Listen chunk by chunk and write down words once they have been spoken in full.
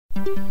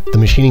The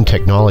Machining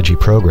Technology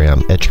program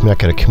at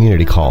Chemeketa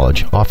Community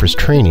College offers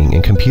training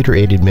in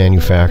computer-aided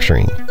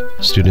manufacturing.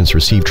 Students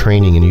receive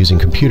training in using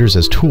computers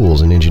as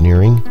tools in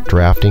engineering,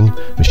 drafting,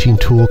 machine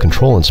tool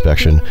control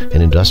inspection,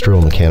 and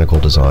industrial mechanical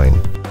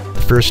design.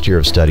 The first year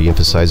of study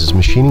emphasizes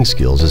machining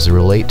skills as they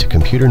relate to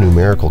computer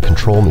numerical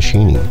control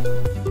machining.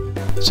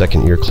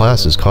 Second year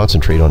classes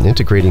concentrate on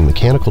integrating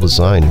mechanical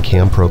design and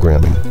CAM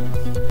programming.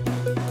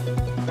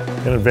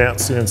 In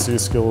advanced CNC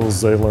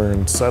skills, they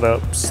learn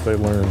setups, they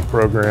learn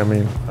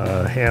programming,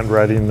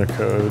 handwriting the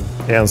code,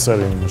 and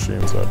setting the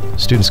machines up.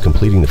 Students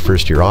completing the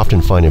first year often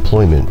find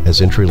employment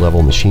as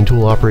entry-level machine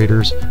tool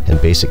operators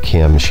and basic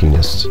CAM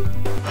machinists.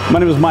 My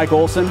name is Mike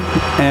Olson,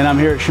 and I'm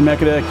here at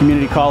Chemeketa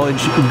Community College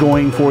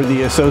going for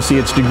the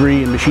Associate's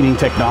degree in Machining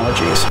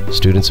Technologies.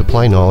 Students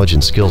apply knowledge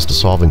and skills to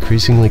solve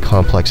increasingly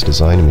complex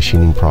design and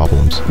machining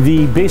problems.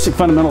 The basic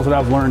fundamentals that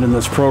I've learned in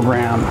this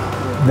program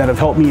that have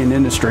helped me in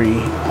industry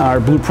are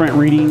blueprint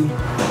reading,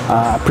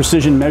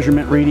 precision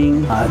measurement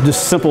reading,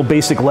 just simple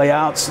basic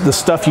layouts, the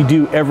stuff you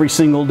do every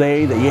single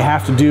day that you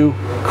have to do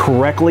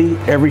correctly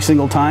every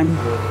single time.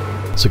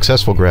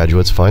 Successful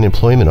graduates find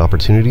employment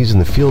opportunities in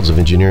the fields of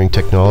engineering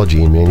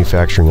technology and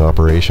manufacturing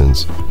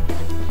operations.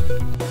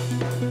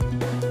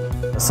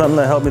 Something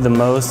that helped me the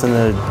most in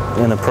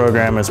the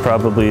program is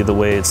probably the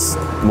way it's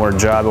more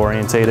job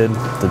orientated.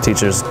 The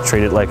teachers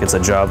treat it like it's a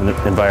job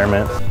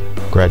environment.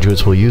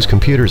 Graduates will use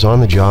computers on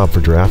the job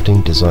for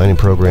drafting, design and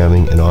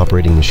programming, and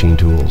operating machine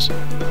tools.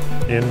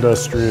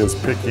 Industry is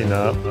picking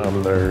up.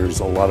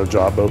 There's a lot of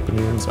job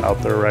openings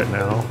out there right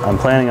now. I'm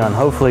planning on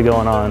hopefully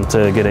going on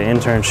to get an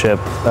internship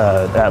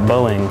at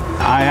Boeing.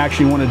 I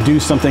actually want to do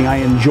something I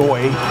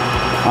enjoy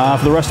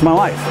for the rest of my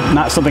life.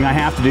 Not something I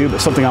have to do, but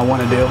something I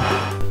want to do.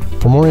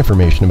 For more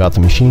information about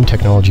the Machining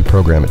Technology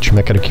program at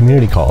Chemeketa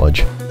Community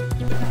College,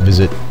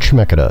 visit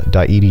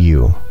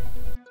chemeketa.edu.